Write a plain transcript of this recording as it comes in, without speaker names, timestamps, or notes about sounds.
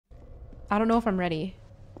I don't know if I'm ready.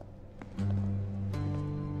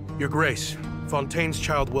 Your Grace, Fontaine's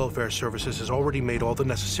Child Welfare Services has already made all the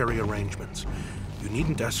necessary arrangements. You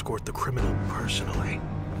needn't escort the criminal personally.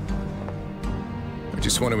 I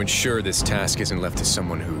just want to ensure this task isn't left to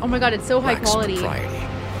someone who Oh my god, it's so high lacks quality. propriety.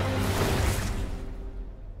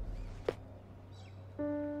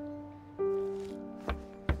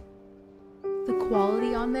 The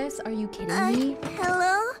quality on this? Are you kidding me?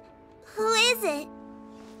 Hello? Who is it?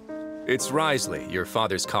 It's Wriothesley, your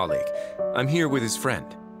father's colleague. I'm here with his friend.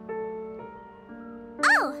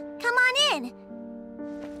 Oh, come on in.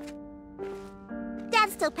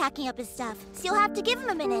 Dad's still packing up his stuff, so you'll have to give him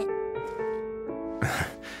a minute.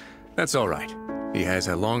 That's all right. He has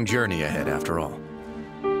a long journey ahead after all.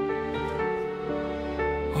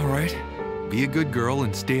 All right. Be a good girl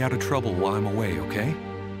and stay out of trouble while I'm away, okay?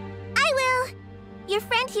 I will. Your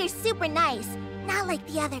friend here's super nice. Not like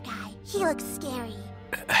the other guy. He looks scary.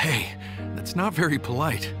 Hey, that's not very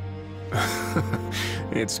polite.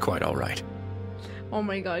 It's quite all right. Oh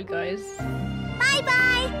my god, guys.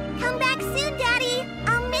 Bye-bye. Come back soon, Daddy.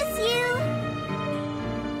 I'll miss you.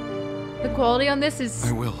 The quality on this is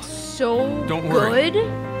I will. so Don't worry. good.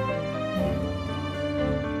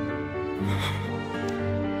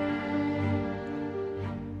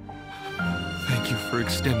 Thank you for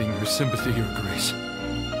extending your sympathy, Your Grace.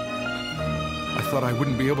 I thought I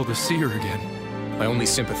wouldn't be able to see her again. I only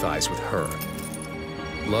sympathize with her.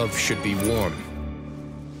 Love should be warm.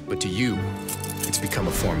 But to you, it's become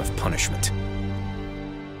a form of punishment.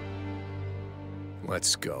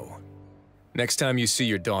 Let's go. Next time you see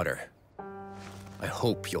your daughter, I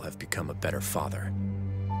hope you'll have become a better father.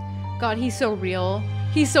 God, he's so real.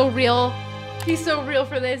 He's so real. He's so real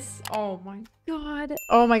for this. Oh my god.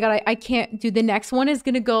 Oh my god, I can't. Dude, the next one is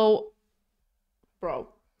gonna go... Bro.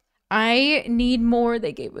 I need more.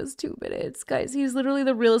 They gave us 2 minutes. Guys, he's literally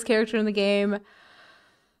the realest character in the game.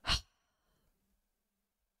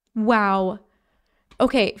 Wow.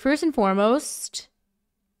 Okay, first and foremost,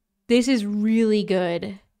 this is really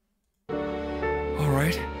good. All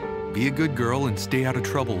right. Be a good girl and stay out of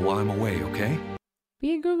trouble while I'm away, okay?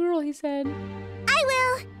 Be a good girl, he said. I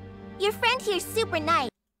will. Your friend here's super nice.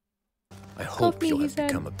 I hope me, you'll he have said.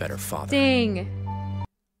 become a better father. Dang.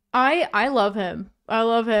 I love him. I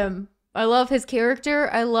love him. I love his character.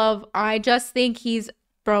 I just think he's,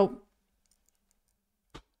 bro.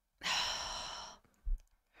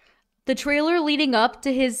 The trailer leading up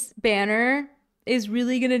to his banner is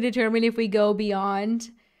really going to determine if we go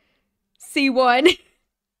beyond C1.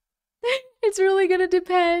 It's really going to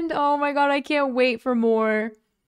depend. Oh my god, I can't wait for more.